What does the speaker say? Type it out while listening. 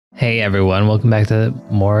Hey everyone, welcome back to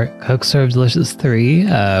more Cook Serve Delicious 3.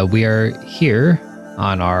 We are here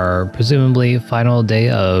on our presumably final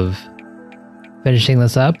day of finishing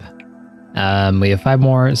this up. We have 5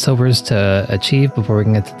 more silvers to achieve before we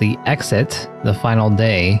can get to the exit, the final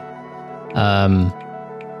day.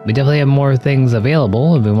 We definitely have more things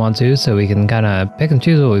available if we want to, so we can kind of pick and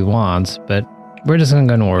choose what we want, but we're just going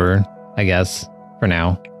to go in order, I guess, for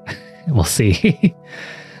now. We'll see.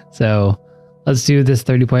 So let's do this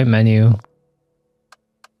 30-point menu. It's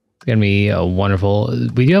going to be a wonderful...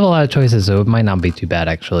 We do have a lot of choices, so it might not be too bad,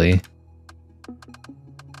 actually.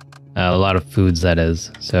 A lot of foods, that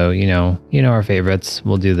is. So, you know our favorites.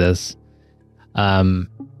 We'll do this. I'm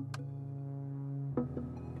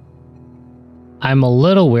a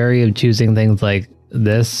little wary of choosing things like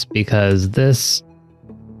this, because this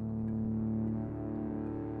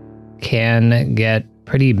can get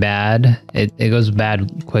pretty bad. It goes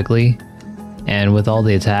bad quickly. And with all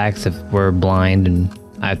the attacks, if we're blind and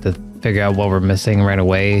I have to figure out what we're missing right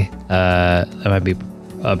away, that might be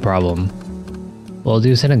a problem. We'll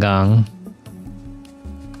do Sinigang.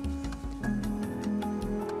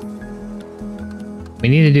 We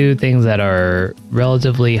need to do things that are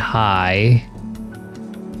relatively high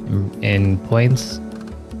in points.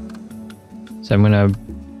 So I'm gonna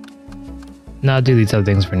not do these other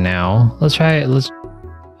things for now. Let's try it.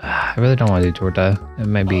 I really don't want to do torta. It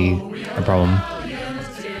might be a problem.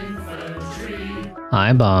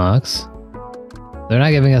 Hi, box. They're not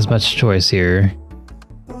giving us much choice here.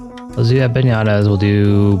 Let's do empanadas. We'll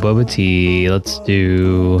do boba tea. Let's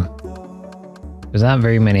do... There's not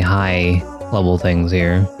very many high level things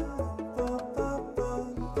here.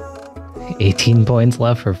 18 points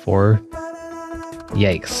left for 4.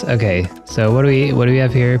 Yikes. Okay, so what do we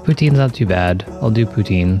have here? Poutine's not too bad. I'll do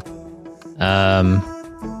poutine.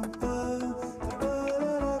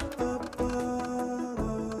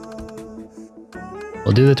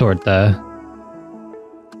 We'll do the torta.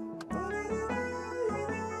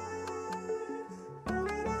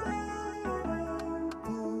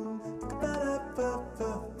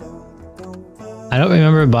 I don't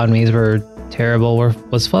remember banh mi's were terrible.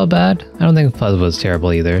 Was pho bad? I don't think pho was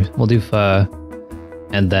terrible either. We'll do pho.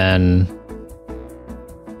 And then...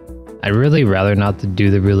 I'd really rather not to do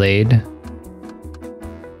the roulade.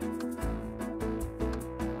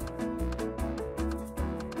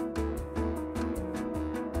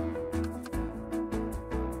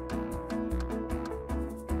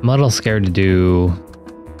 I'm a little scared to do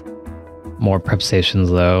more prep stations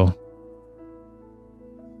though.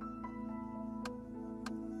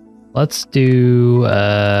 Let's do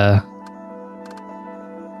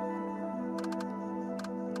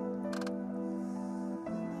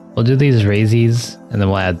we'll do these raisies and then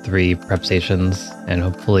we'll add 3 prep stations and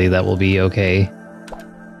hopefully that will be okay.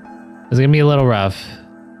 It's gonna be a little rough,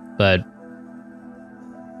 but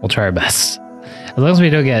we'll try our best. As long as we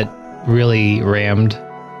don't get really rammed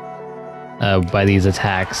by these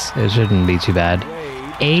attacks, it shouldn't be too bad.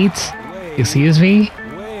 8? Excuse me?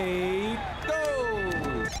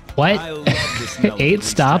 What? 8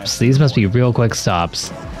 stops? These must be real quick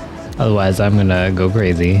stops. Otherwise, I'm gonna go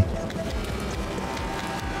crazy.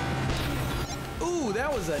 Ooh,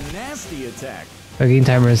 that was a nasty attack. Cooking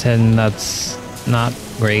timer is hidden. That's not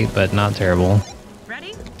great, but not terrible.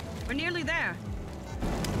 Ready? We're nearly there.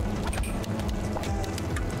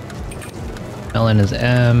 Melon is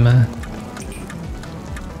M.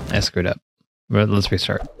 I screwed up. Let's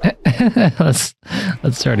restart. let's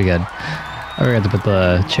start again. I forgot to put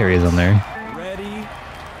the cherries on there. Ready,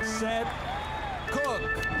 set, cook.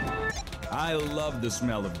 I love the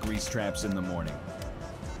smell of grease traps in the morning.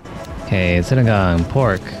 Okay, Sinigang,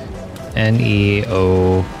 pork.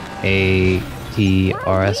 Neoatrsr.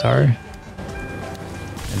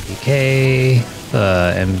 MPK,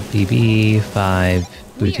 MPB, 5,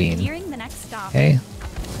 poutine. Okay.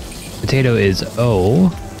 Potato is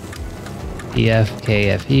O.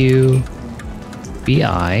 EFKFU.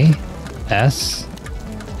 BI. S.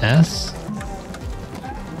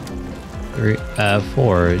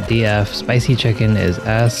 4. DF. Spicy chicken is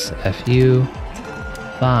S. FU.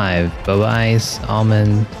 5. Boba ice.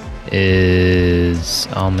 Almond is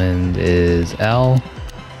L.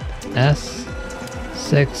 S.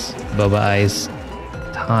 6. Boba ice.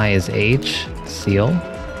 Thai is H. Seal.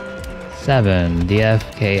 7.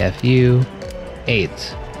 DFKFU.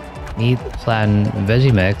 8. Meat flattened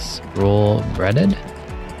veggie mix. Roll breaded.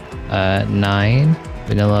 9.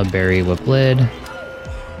 Vanilla berry whip lid.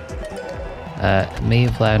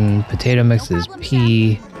 Meat flattened potato mix is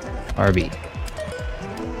PRB.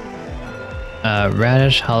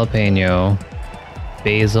 Radish jalapeno.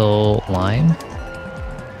 Basil lime.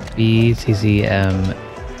 BCCM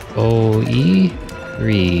OE,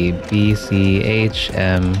 3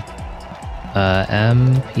 BCHM,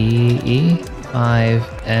 MPE, 5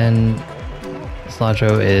 N.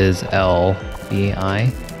 Cilantro is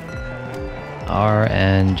LBI,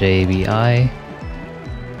 RNJBI.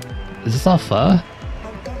 Is this all pho?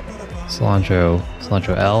 Cilantro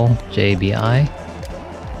L, JBI.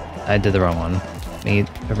 I did the wrong one. Meat,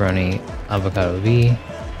 pepperoni, avocado V,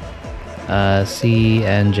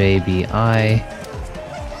 CNJBI,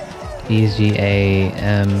 BGAMMPE,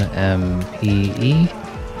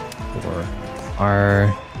 or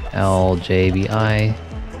RLJBI,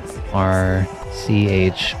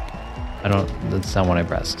 RCH. That's not what I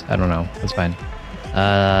pressed. I don't know. That's fine.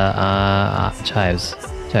 Chives,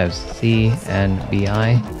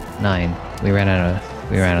 CNBI, 9. We ran out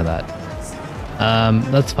of that.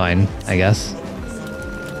 That's fine, I guess.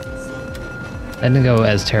 That didn't go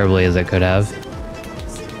as terribly as it could have.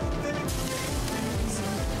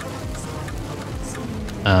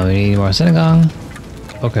 We need more sinigang,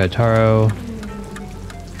 okra taro,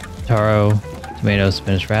 tomato,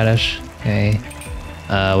 spinach, radish. Okay.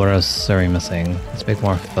 What else are we missing? Let's make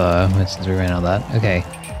more pho since we ran out of that. Okay.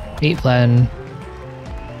 Meat flatten,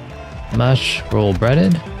 mush, roll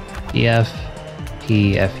breaded, DF,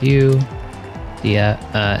 PFU,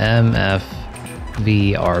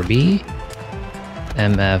 MFVRB,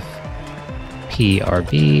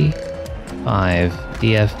 MFPRB, 5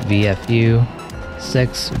 DFVFU,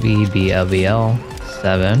 6 VBLVL,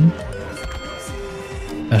 7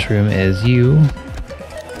 mushroom is U,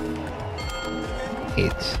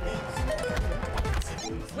 8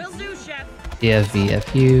 Will do, chef.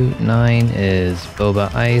 DFVFU, 9 is boba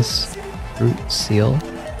ice, fruit seal.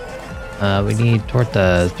 We need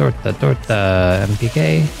torta,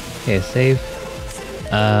 MPK. Okay, save.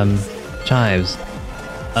 Chives.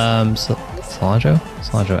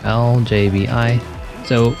 Cilantro L, JBI.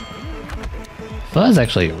 So, pho is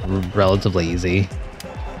actually relatively easy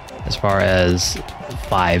as far as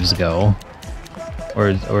 5s go. Or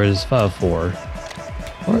is pho 4?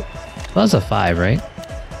 Or pho's a 5, right?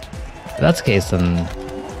 If that's the case, then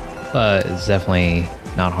pho is definitely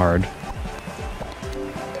not hard.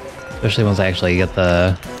 Especially once I actually get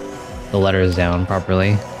the letters down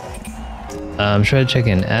properly. Shredded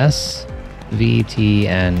chicken S,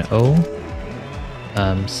 VTNO,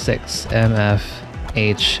 6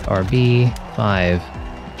 MFHRB, 5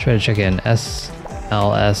 shredded chicken SLSNO,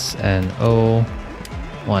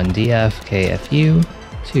 1 DFKFU,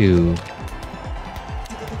 2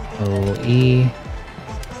 OE,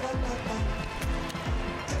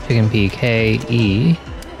 chicken PKE,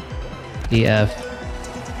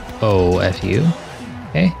 DFOFU.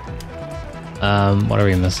 Okay. What are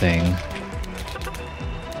we missing?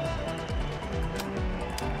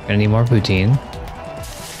 We're gonna need more poutine.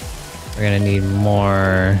 We're gonna need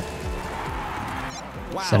more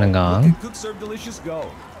sinigang. Cook serve delicious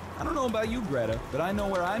go. I don't know about you, Greta, but I know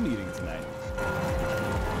where I'm eating tonight.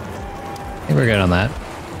 I think we're good on that.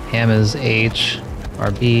 Ham is H,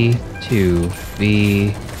 RB, 2,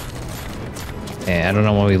 V. Okay, I don't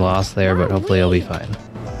know what we lost there, but hopefully it'll be fine.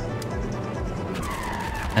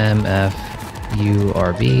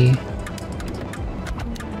 MFURB.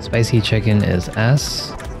 Spicy chicken is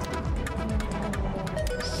S.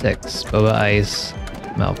 6 boba ice,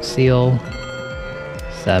 milk seal.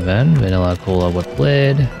 7 vanilla cola whip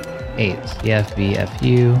lid. 8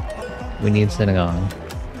 DFBFU. We need sinigang.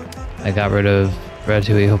 I got rid of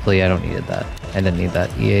ratatouille. Hopefully I don't need that. I didn't need that.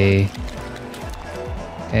 EA.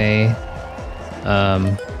 Okay.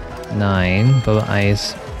 9 boba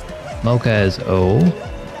ice. Mocha is O.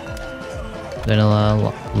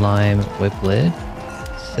 Vanilla lime whip lid.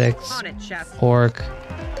 6 On it, chef. pork.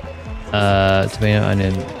 Tomato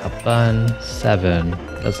onion up bun. 7.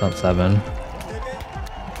 That's not 7.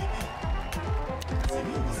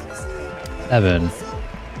 7.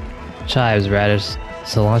 Chives, radish,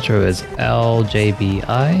 cilantro is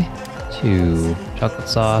LJBI. 2 chocolate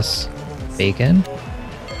sauce, bacon.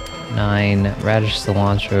 9 radish,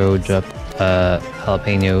 cilantro,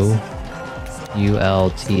 jalapeno,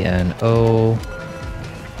 ULTNO,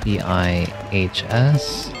 BIHS,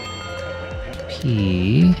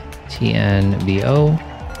 PTNBO.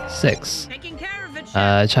 6 Taking care of it,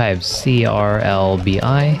 chef. chives,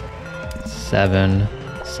 CRLBI. 7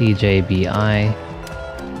 CJBI,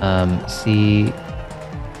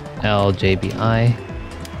 CLJBI,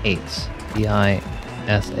 8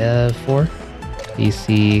 BISF4,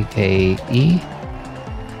 BCKE.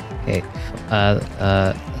 Okay,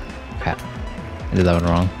 crap, I did that one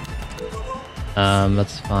wrong.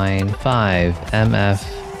 That's fine. 5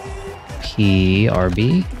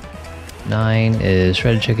 MFPRB, 9 is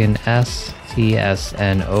shredded chicken STSNO.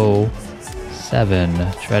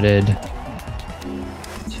 7 shredded.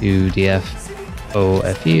 2 DFOFU.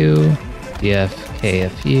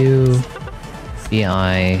 DFKFU.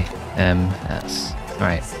 BIMS.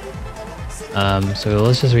 Alright. So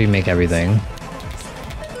let's just remake everything.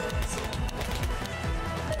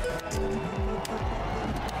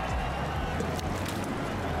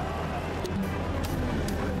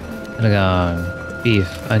 Synagogue. Beef.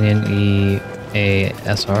 Onion.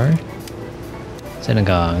 EASR.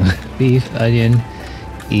 Synagogue. Beef. Onion.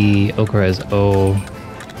 Okra is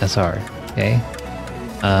OSR. Okay.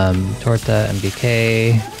 Torta.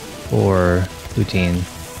 MBK. Or poutine.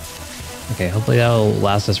 Okay, hopefully that'll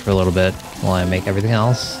last us for a little bit while I make everything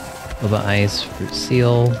else. Boba ice. Fruit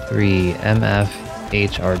seal. 3 MF.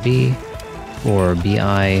 HRB. 4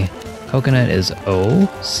 BI. Coconut is O.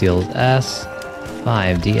 Seal is S.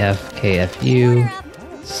 5 DFKFU,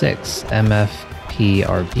 6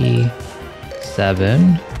 MFPRB,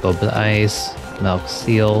 7 Boba Ice, Milk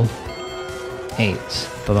Seal, 8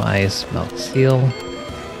 Boba Ice, Milk Seal,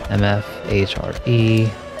 MFHRB,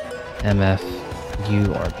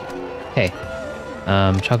 MFURB. Okay.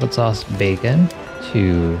 Chocolate sauce, bacon,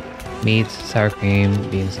 2 meat, sour cream,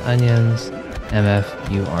 beans, onions,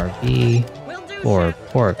 MFURB, 4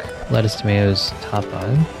 pork, lettuce, tomatoes, top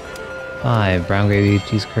bun. 5 brown gravy,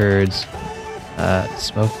 cheese curds,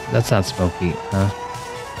 smoke. That's not smoked meat, huh?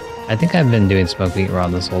 I think I've been doing smoked meat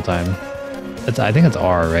wrong this whole time. I think it's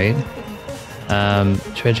R, right?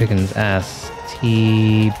 Shredded chicken's STBO,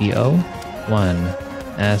 1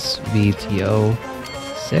 SVTO,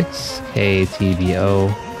 6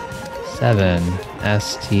 KTBO, 7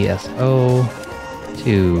 STSO,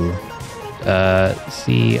 2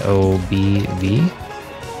 COBV,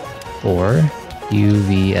 4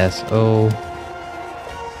 UVSO.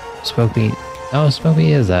 Smoked meat. Oh, smoked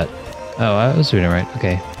meat is that. Oh, I was doing it right.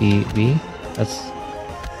 Okay. BV. That's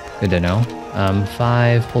good to know.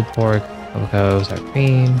 5 pulled pork, avocado, sour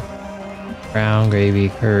cream, brown gravy,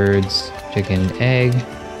 curds, chicken, egg.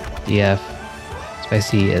 DF.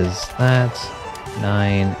 Spicy is that.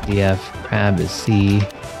 9 DF. Crab is C.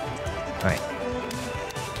 Alright.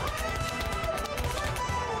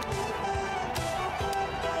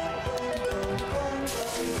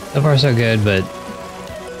 So far so good, but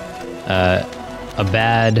a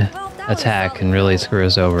bad attack can really screw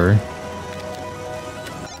us over.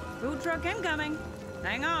 Food truck incoming.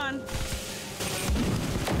 Hang on.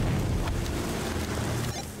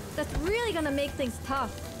 That's really gonna make things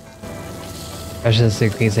tough. Pressure is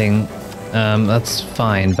decreasing. That's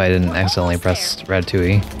fine, but I didn't accidentally press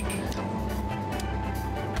Ratatouille.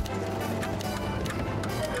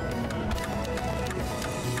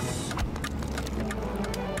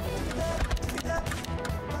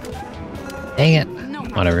 Dang it.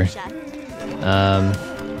 Whatever.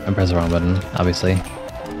 I pressed the wrong button, obviously.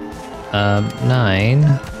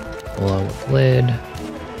 9. Vanilla with lid.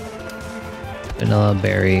 Vanilla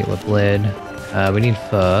berry with lid. We need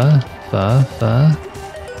pho.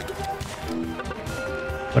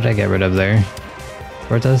 What did I get rid of there?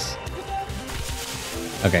 Tortas?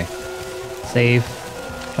 Okay. Safe.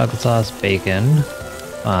 Chocolate sauce, bacon.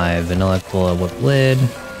 5. Vanilla cola with lid.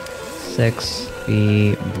 6.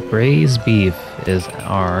 The braised beef is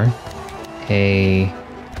R. K.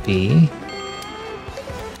 B.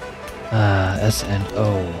 S and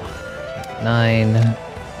O. 9.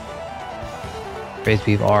 Braised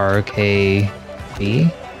beef R. K. B.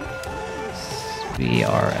 B.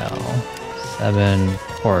 R. L. 7.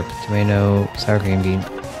 Pork. Tomato. Sour cream bean.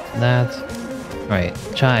 That. Alright.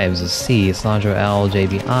 Chives is C. Cilantro L.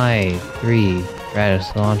 JBI. 3. Radish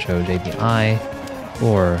cilantro JBI.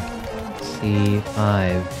 4.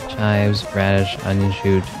 C5, chives, radish, onion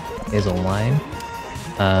shoot, basil, lime,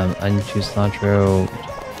 onion shoot, cilantro,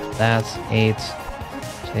 that's 8,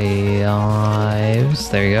 chives,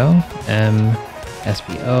 there you go,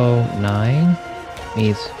 SBO, 9,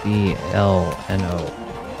 meat, BLNO,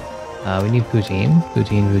 we need poutine,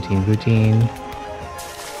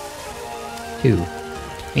 2,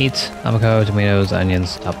 meat, avocado, tomatoes,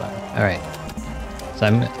 onions, top bun, alright, so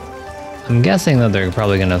I'm guessing that they're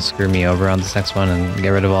probably gonna screw me over on this next one and get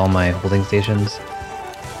rid of all my holding stations.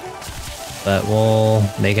 But we'll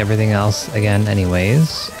make everything else again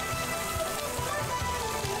anyways.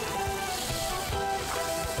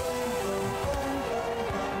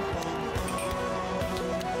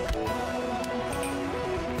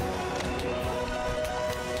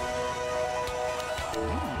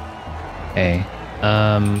 Okay,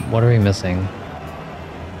 what are we missing?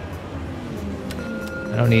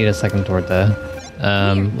 I don't need a second torta.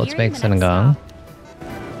 Let's make sinigang.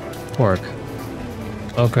 Pork.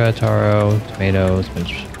 okra, taro, tomato,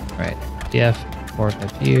 spinach. Alright. DF, pork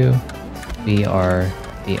FU, BR,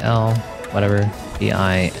 BL, whatever.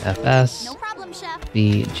 BIFS, No problem, chef.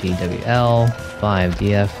 BGWL,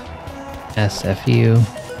 5DF, SFU.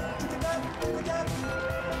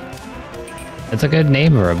 It's a good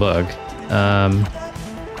name for a book.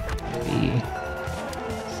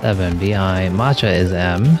 B7, BI, matcha is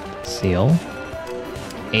M, seal.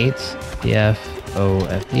 8, DF,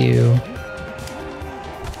 OFU.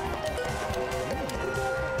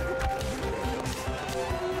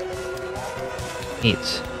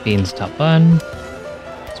 8, beans top bun.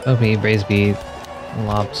 Smoked meat, braised beef,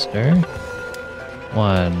 lobster.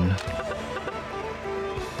 1.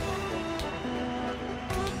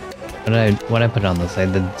 What I put on this, I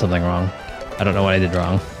did something wrong. I don't know what I did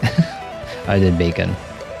wrong. I did bacon.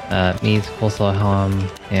 Meat, coleslaw,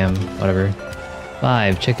 ham, whatever.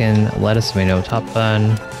 5, chicken, lettuce, tomato, top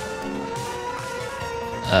bun.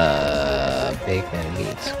 Bacon,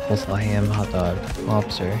 meat, coleslaw, ham, hot dog,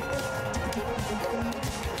 lobster.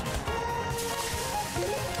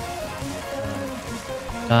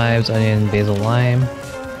 Chives, onion, basil, lime.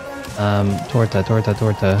 Torta.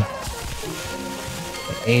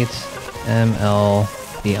 8,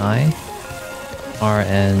 MLBI,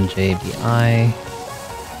 RNJBI,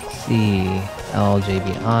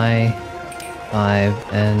 CLJBI, 5,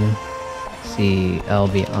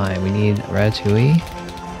 NCLBI. We need ratatouille.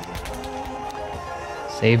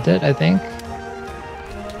 Saved it, I think.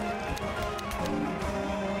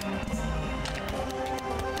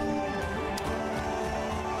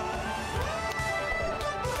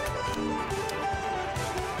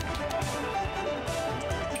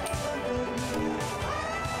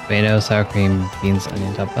 Tomato, sour cream, beans,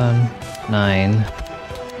 onion, top bun. 9.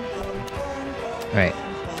 Right.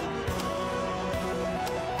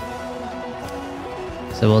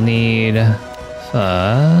 So we'll need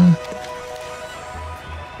pho.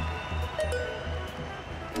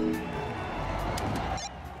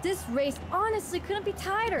 This race honestly couldn't be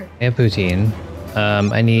tighter. I have poutine.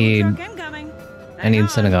 I need Truck incoming.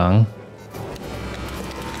 sinigang.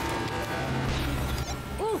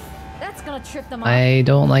 Oof, that's gonna trip them off. I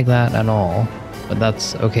don't like that at all, but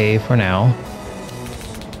that's okay for now.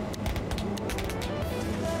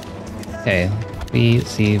 Okay,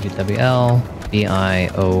 BCVWL,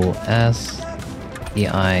 BIOS,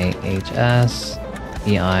 BIHS,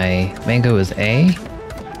 BI mango is A,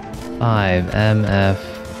 5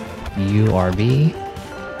 MFURB,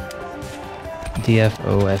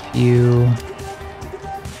 DFOFU,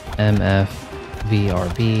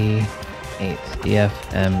 MFVRB, 8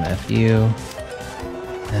 DFMFU,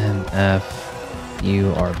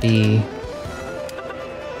 MFURB,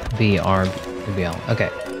 VRBL. Okay.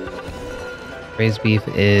 Raised beef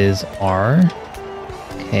is R,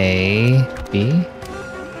 K, B,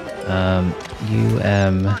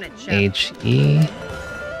 UMHE,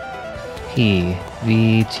 P,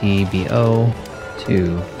 VTBO,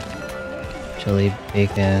 2, chili,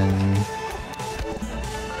 bacon.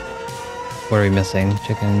 What are we missing?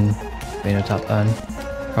 Chicken, tomato top bun.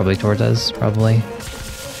 Probably tortas, probably.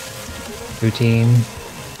 Poutine,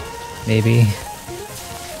 maybe.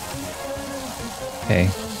 Okay.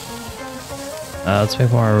 Let's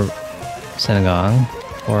make more sinigang.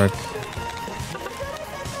 Pork.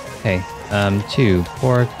 Okay. 2,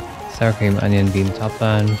 pork, sour cream, onion, bean, top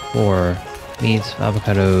bun. 4, meat,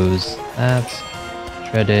 avocados, that's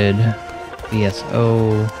shredded,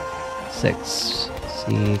 BSO. 6,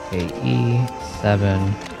 CKE.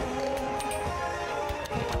 7,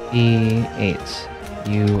 E8,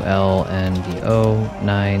 ULNDO.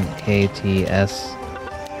 9, KTSDO.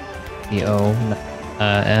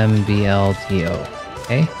 MBLTO.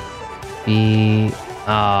 Okay.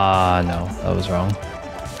 No, that was wrong.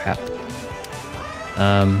 Crap.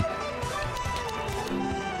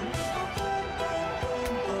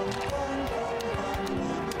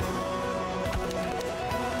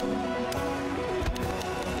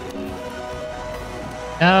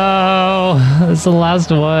 No, this is the last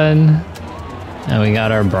one. And we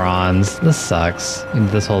got our bronze. This sucks. We did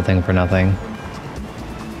this whole thing for nothing.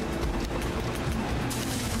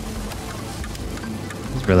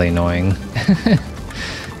 It's really annoying.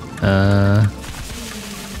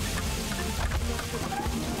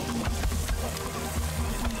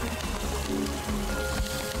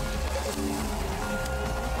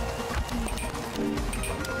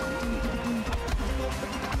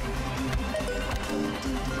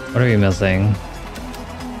 What are we missing?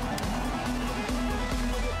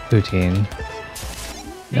 Poutine.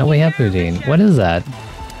 No, we have poutine. What is that?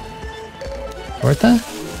 Torta?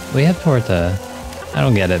 We have torta. I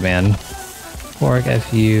don't get it, man. pork,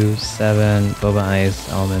 FU, 7, boba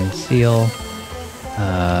ice, almond, seal.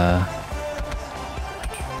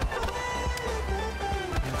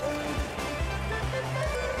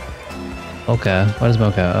 Mocha. What is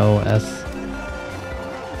mocha? O-S.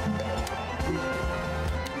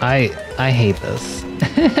 I hate this.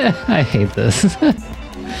 I hate this.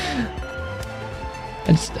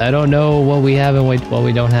 I don't know what we have and what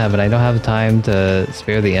we don't have, and I don't have time to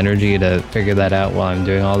spare the energy to figure that out while I'm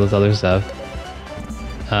doing all this other stuff.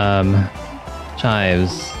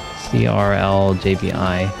 Chives.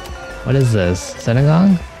 CRLJBI. What is this?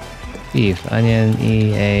 Sinigang? Beef. Onion.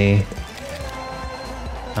 EA.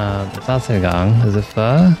 It's not sinigang. Is it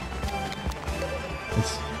pho?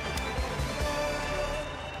 It's...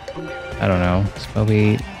 I don't know.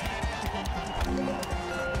 Smoky...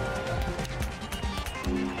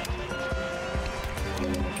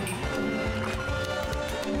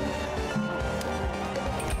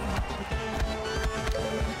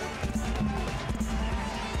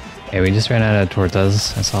 Okay, we just ran out of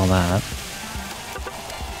tortas. I saw that.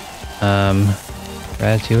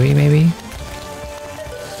 Ratatouille, maybe?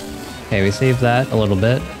 Okay, we saved that a little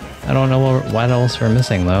bit. I don't know what else we're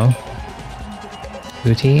missing, though.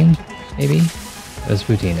 Poutine, maybe? It was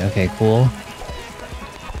poutine. Okay, cool.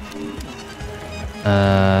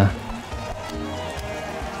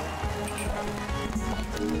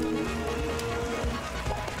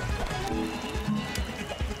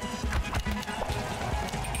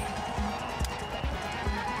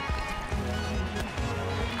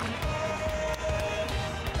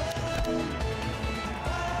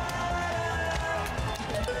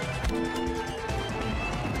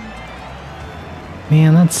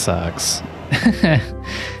 Man, that sucks.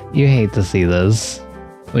 You hate to see this.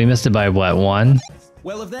 We missed it by what, 1?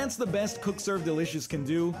 Well, if that's the best Cook Serve Delicious can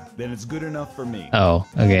do, then it's good enough for me. Oh,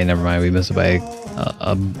 okay, never mind. We missed it by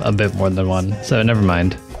a bit more than 1, so never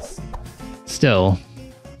mind. Still,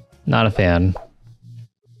 not a fan.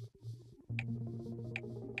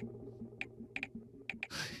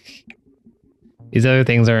 These other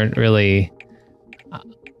things aren't really...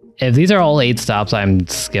 If these are all 8 stops, I'm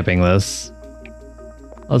skipping this.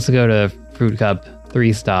 Let's go to Fruit Cup,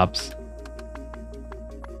 3 stops.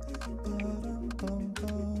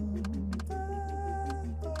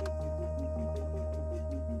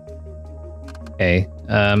 Okay,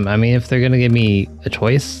 I mean, if they're gonna give me a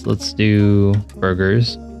choice, let's do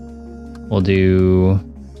burgers. We'll do...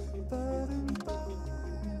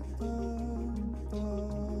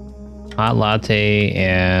 hot latte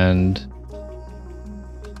and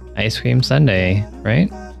ice cream sundae, right?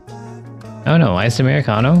 Oh no, iced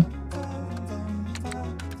Americano?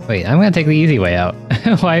 Wait, I'm gonna take the easy way out.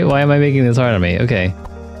 Why am I making this hard on me? Okay.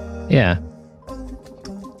 Yeah.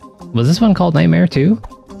 Was this one called Nightmare too?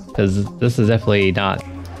 Because this is definitely not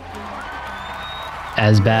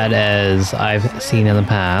as bad as I've seen in the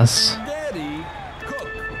past. Daddy, Cook.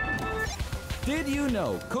 Did you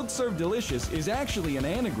know Cook Serve Delicious is actually an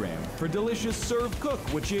anagram for Delicious Serve Cook,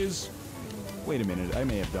 which is... Wait a minute, I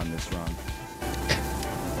may have done this wrong.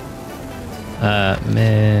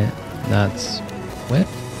 Nuts whip,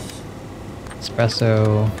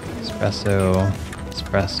 espresso, espresso,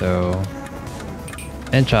 espresso,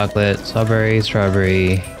 and chocolate, strawberry,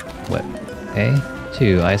 strawberry, whip. Okay,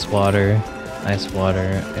 2 ice water, ice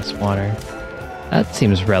water, ice water. That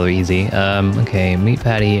seems rather easy. Okay, meat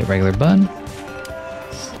patty, regular bun.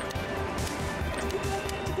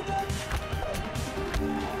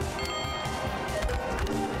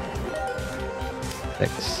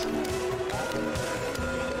 Six.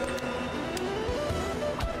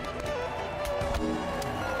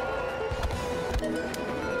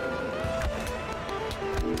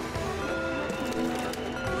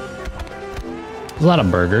 A lot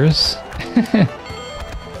of burgers.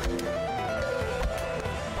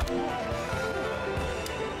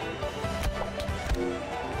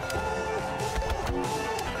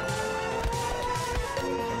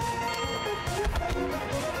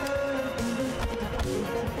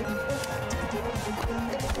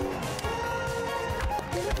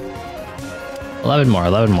 11 more,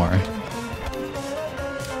 11 more.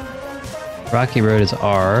 Rocky Road is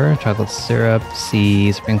R, chocolate syrup,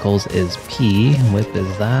 C, sprinkles is P, whip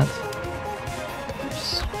is that.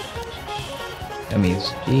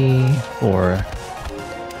 Gummies G, 4.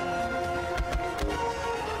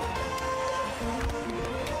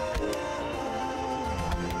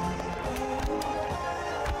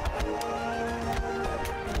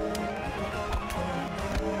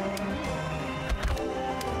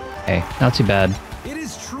 Okay, not too bad. It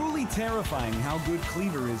is truly terrifying how good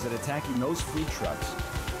Cleaver is at attacking those food trucks.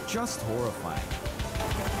 Just horrifying.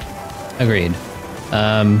 Agreed.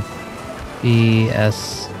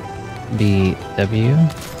 BSBW.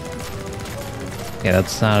 Yeah,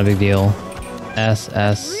 that's not a big deal.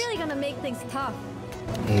 SS. Really gonna make things tough.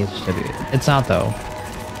 HW. It's not though.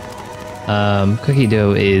 Cookie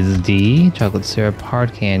dough is D. Chocolate syrup,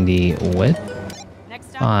 hard candy, whip. Next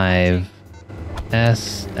stop. 5.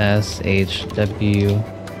 SSHWIE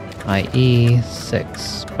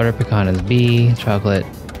 6. Butter pecan is B. Chocolate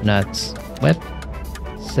nuts, whip.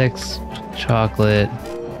 6. Chocolate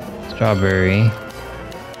strawberry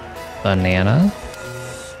banana.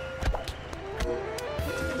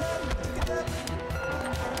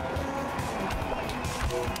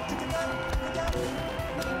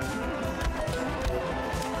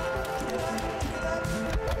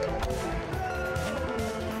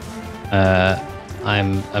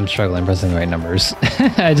 I'm struggling pressing the right numbers.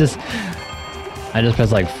 I just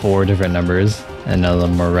pressed like 4 different numbers and none of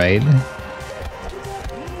them were right.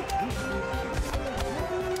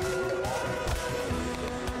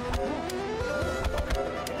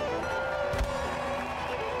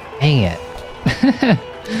 Dang it.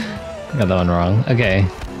 Got that one wrong. Okay.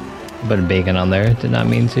 Put bacon on there. Did not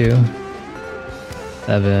mean to.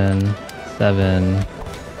 7, 7.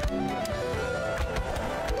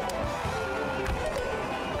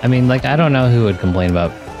 I mean, like, I don't know who would complain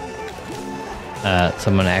about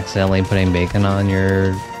someone accidentally putting bacon on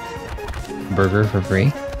your burger for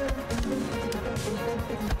free.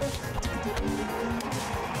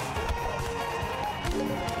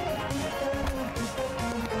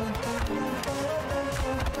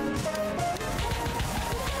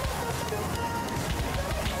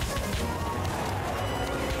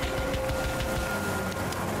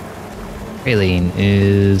 Praline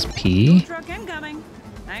is P. Food truck incoming.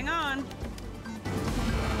 Hang on.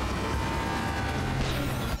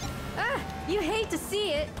 Ah, you hate to see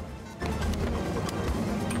it.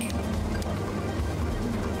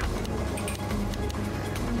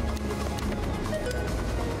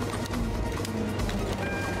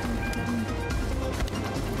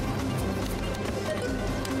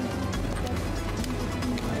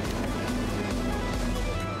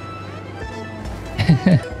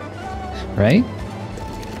 Right?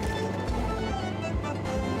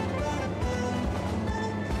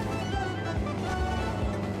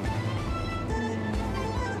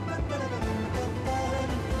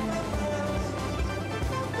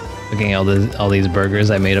 Looking at all these burgers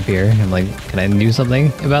I made up here, I'm like, can I do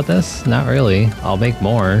something about this? Not really. I'll make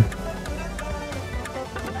more.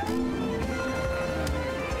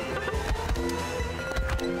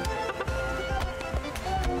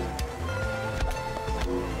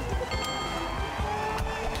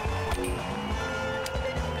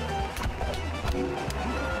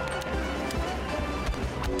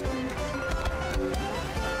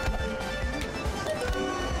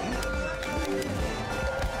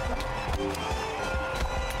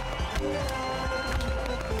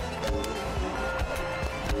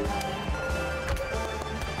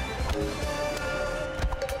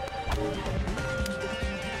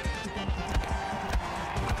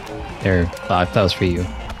 There, Fox, that was for you.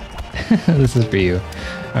 This is for you.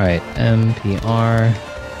 Alright, MPR.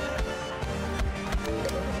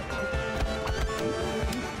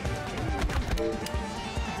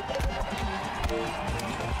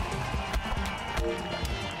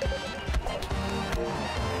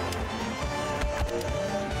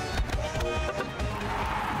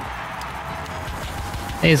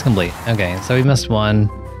 A is complete. Okay, so we missed one.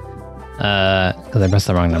 Because I pressed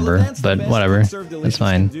the wrong number, but whatever. It's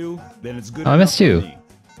fine. Oh, I missed 2.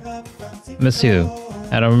 I missed 2.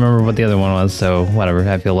 I don't remember what the other one was, so whatever.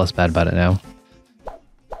 I feel less bad about it now.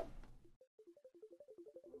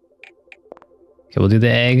 Okay, we'll do the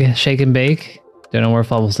egg shake and bake. Don't know where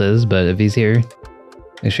Flubbles is, but if he's here,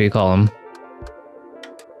 make sure you call him.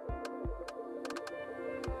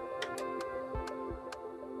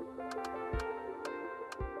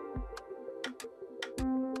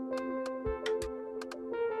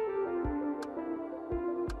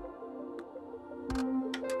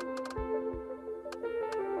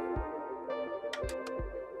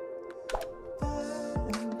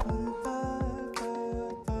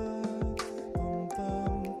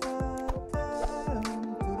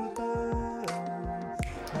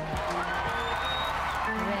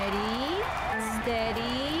 Ready,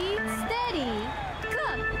 steady, steady.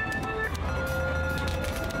 Cook.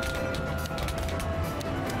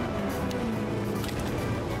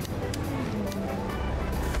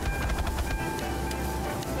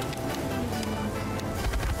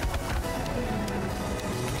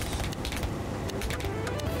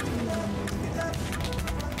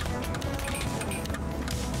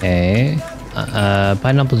 Okay.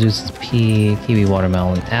 Pineapple juice is pea, kiwi,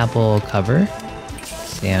 watermelon, apple, cover.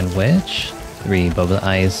 Sandwich. 3, boba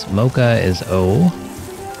ice. Mocha is O.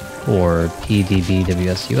 4, PDB,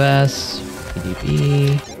 WSUS.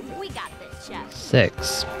 PDB. We got this, chef.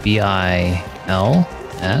 6, BILS.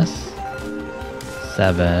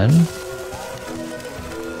 7,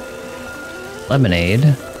 lemonade.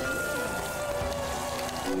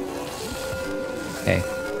 Okay,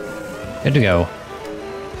 good to go.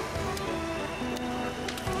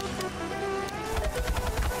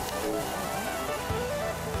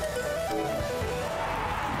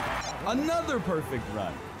 Another perfect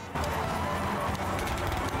run.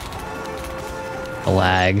 A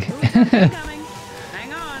lag. Coming.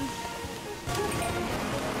 Hang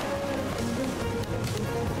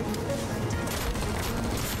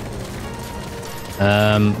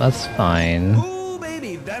on. That's fine. Ooh,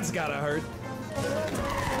 baby, that's gotta hurt.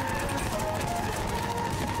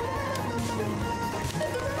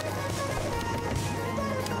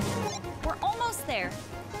 We're almost there.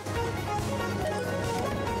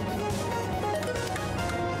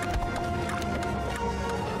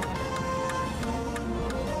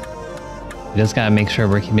 We just gotta make sure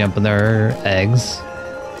we're keeping up with our eggs.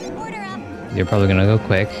 Order up. You're probably gonna go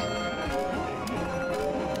quick.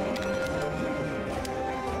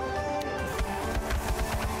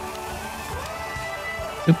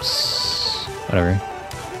 Oops. Whatever.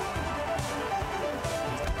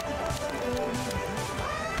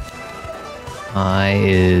 I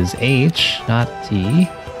is H, not T.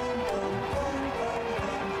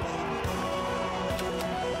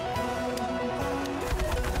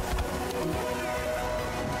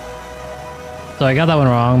 So I got that one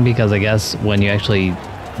wrong because I guess when you actually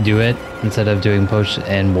do it, instead of doing poached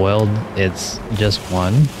and boiled, it's just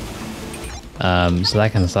one. So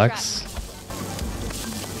that kind of sucks.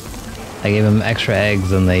 I gave them extra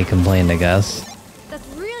eggs and they complained, I guess. That's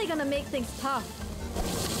really gonna make things tough.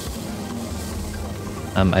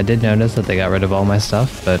 I did notice that they got rid of all my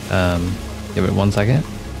stuff, but give it 1 second.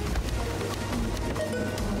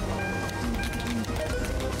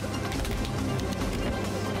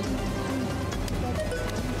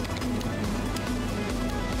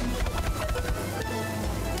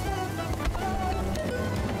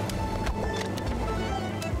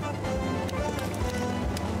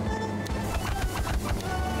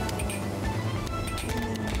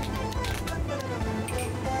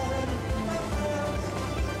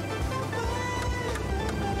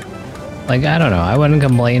 Like, I don't know, I wouldn't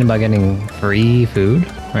complain about getting free food,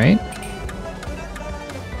 right?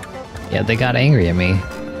 Yeah, they got angry at me.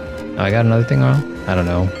 Oh, I got another thing wrong? I don't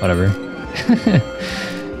know, whatever.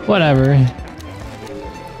 Whatever.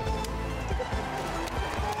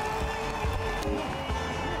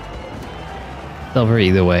 Silver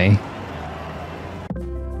either way.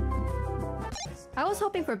 I was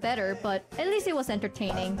hoping for better, but at least it was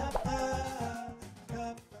entertaining.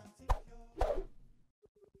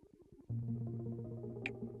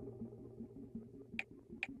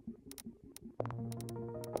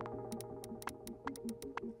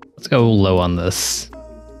 Let's go low on this.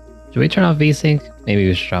 Should we turn off VSync? Maybe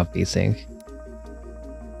we should turn off VSync.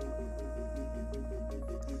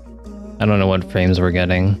 I don't know what frames we're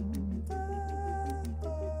getting.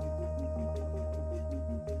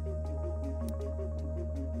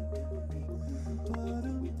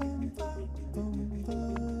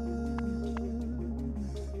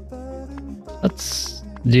 Let's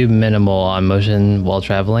do minimal on motion while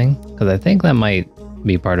traveling, because I think that might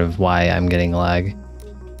be part of why I'm getting lag.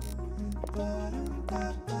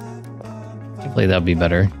 Hopefully that'll be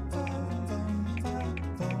better.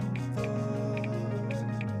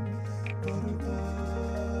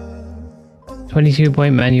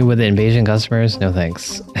 $22 menu with invasion customers? No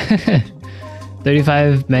thanks.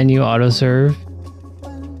 35 menu auto serve.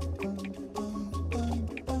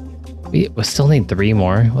 We still need 3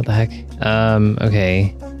 more. What the heck?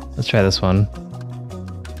 Okay. Let's try this one.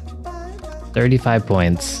 35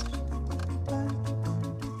 points.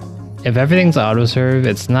 If everything's auto-serve,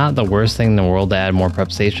 it's not the worst thing in the world to add more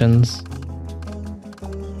prep stations.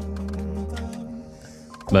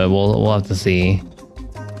 But we'll have to see.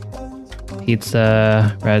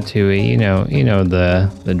 Pizza, ratatouille, you know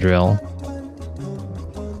the drill.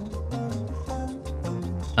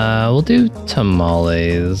 We'll do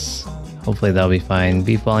tamales. Hopefully that'll be fine.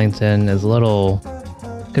 Beef Wellington is a little...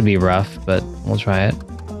 could be rough, but we'll try it.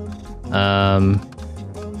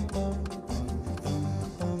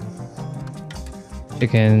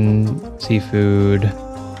 Chicken, seafood,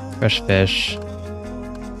 fresh fish.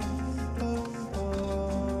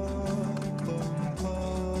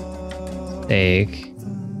 Steak.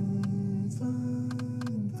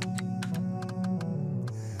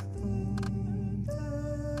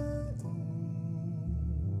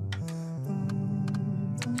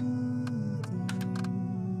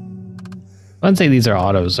 I'd say these are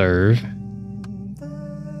auto serve.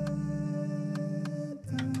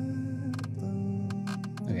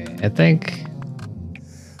 Okay, I think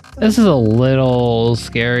this is a little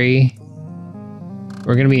scary.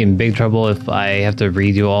 We're gonna be in big trouble if I have to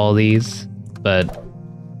redo all these, but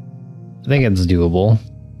I think it's doable.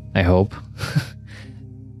 I hope.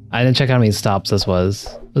 I didn't check how many stops this was.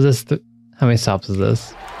 Was this how many stops is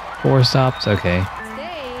this? 4 stops? Okay.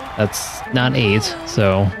 That's not 8,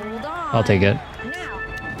 so I'll take it.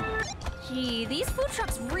 Gee, these food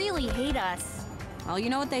trucks really hate us. Well, you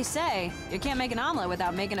know what they say. You can't make an omelet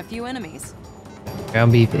without making a few enemies.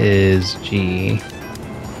 Ground beef is G.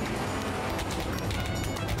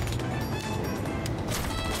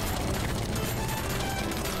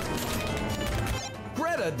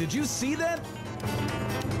 Greta, did you see that?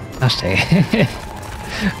 Gosh dang it.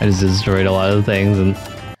 I just destroyed a lot of things, and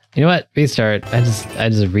you know what? Restart. I just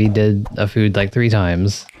redid a food like 3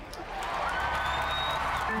 times.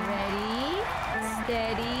 Ready,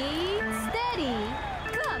 steady, steady.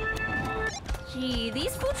 Cook. Gee,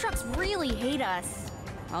 these food trucks really hate us.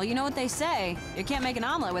 Well, you know what they say. You can't make an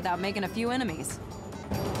omelet without making a few enemies.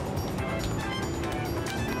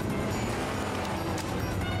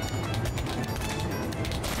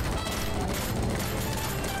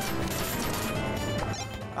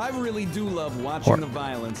 I really do love watching the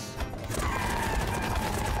violence.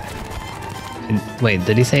 Wait,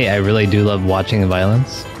 did he say I really do love watching the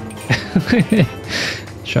violence?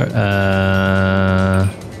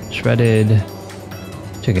 Shredded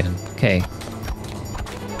chicken. Okay.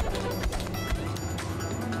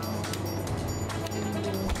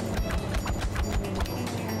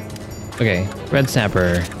 Okay, red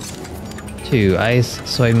snapper. 2, ice,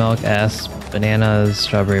 soy milk, S, bananas,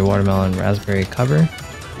 strawberry, watermelon, raspberry cover.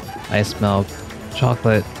 Ice milk,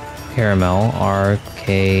 chocolate, caramel,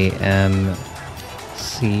 RKMC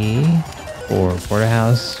for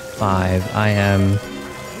porterhouse. 5, IM,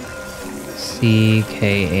 CKHCC.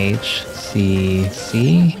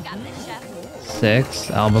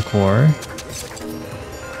 6, albacore.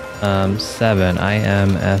 7,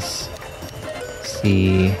 IMSCC.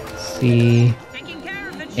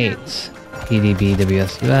 8,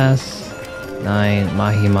 PDBWSUS. 9,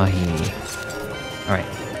 Mahi Mahi. Alright.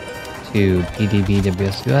 2,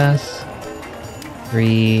 PDBWSUS.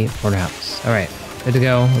 3, porterhouse. Alright, good to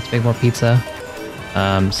go. Let's make more pizza.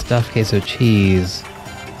 Stuffed queso cheese.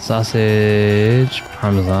 Sausage,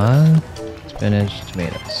 parmesan, spinach,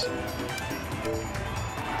 tomatoes.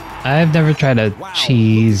 I've never tried a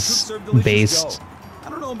cheese-based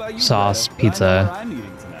sauce pizza.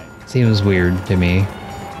 Seems weird to me.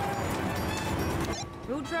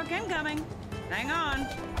 Food truck incoming. Hang on.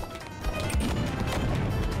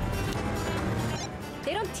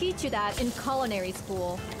 They don't teach you that in culinary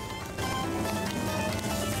school.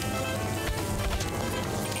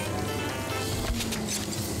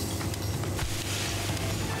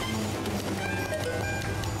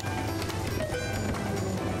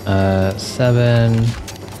 7,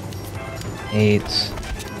 8,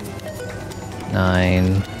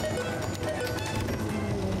 9.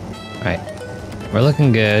 Alright. We're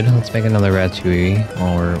looking good. Let's make another ratatouille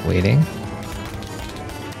while we're waiting.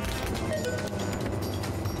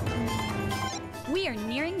 We are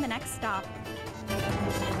nearing the next stop.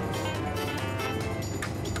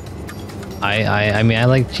 I mean, I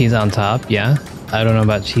like cheese on top, yeah. I don't know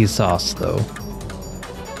about cheese sauce, though.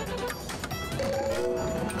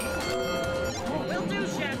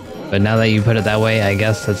 But now that you put it that way, I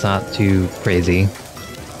guess that's not too crazy.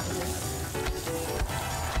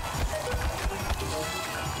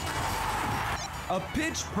 A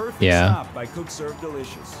pitch perfect Yeah. stop by Cook Serve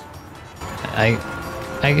Delicious. I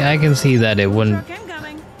can see that it wouldn't. Truck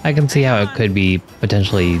incoming. I can see how it could be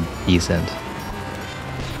potentially decent.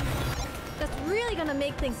 That's really gonna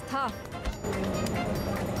make things tough.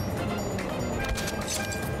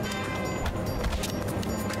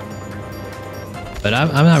 But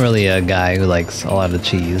I'm not really a guy who likes a lot of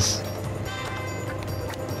cheese.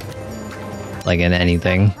 Like in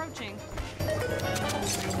anything. Approaching.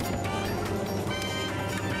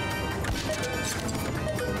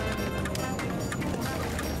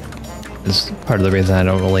 It's part of the reason I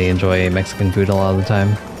don't really enjoy Mexican food a lot of the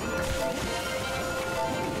time.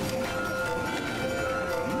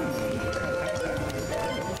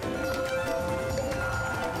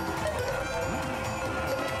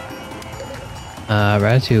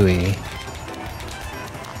 Ratatouille.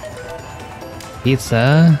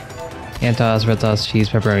 Pizza. Hand toss, red sauce, cheese,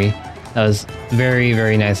 pepperoni. That was very,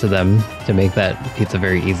 very nice of them to make that pizza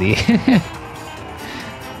very easy.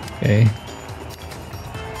 Okay.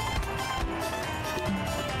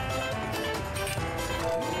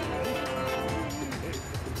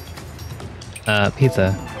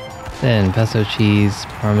 Pizza. Then pesto cheese,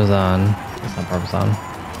 parmesan. It's not parmesan.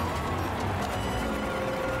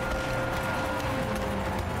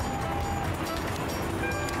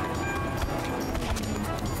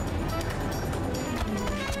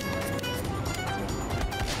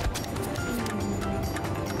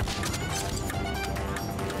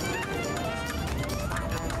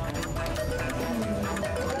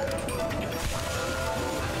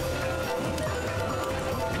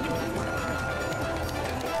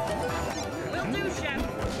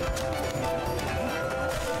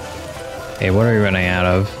 Okay, what are we running out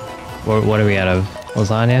of? What are we out of?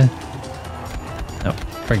 Lasagna? No,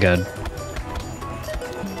 we're good.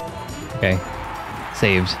 Okay.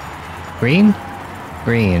 Saved. Green?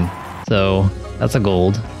 Green. So, that's a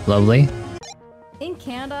gold. Lovely. In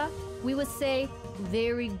Canada, we would say,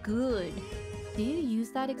 very good. Do you use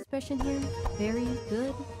that expression here? Very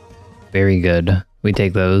good? Very good. We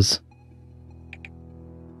take those.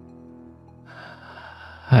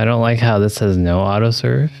 I don't like how this says no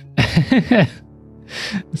autoserve.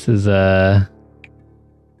 This is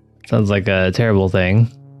sounds like a terrible thing.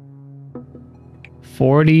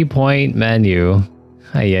 40-point menu.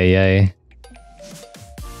 Ay ay ay.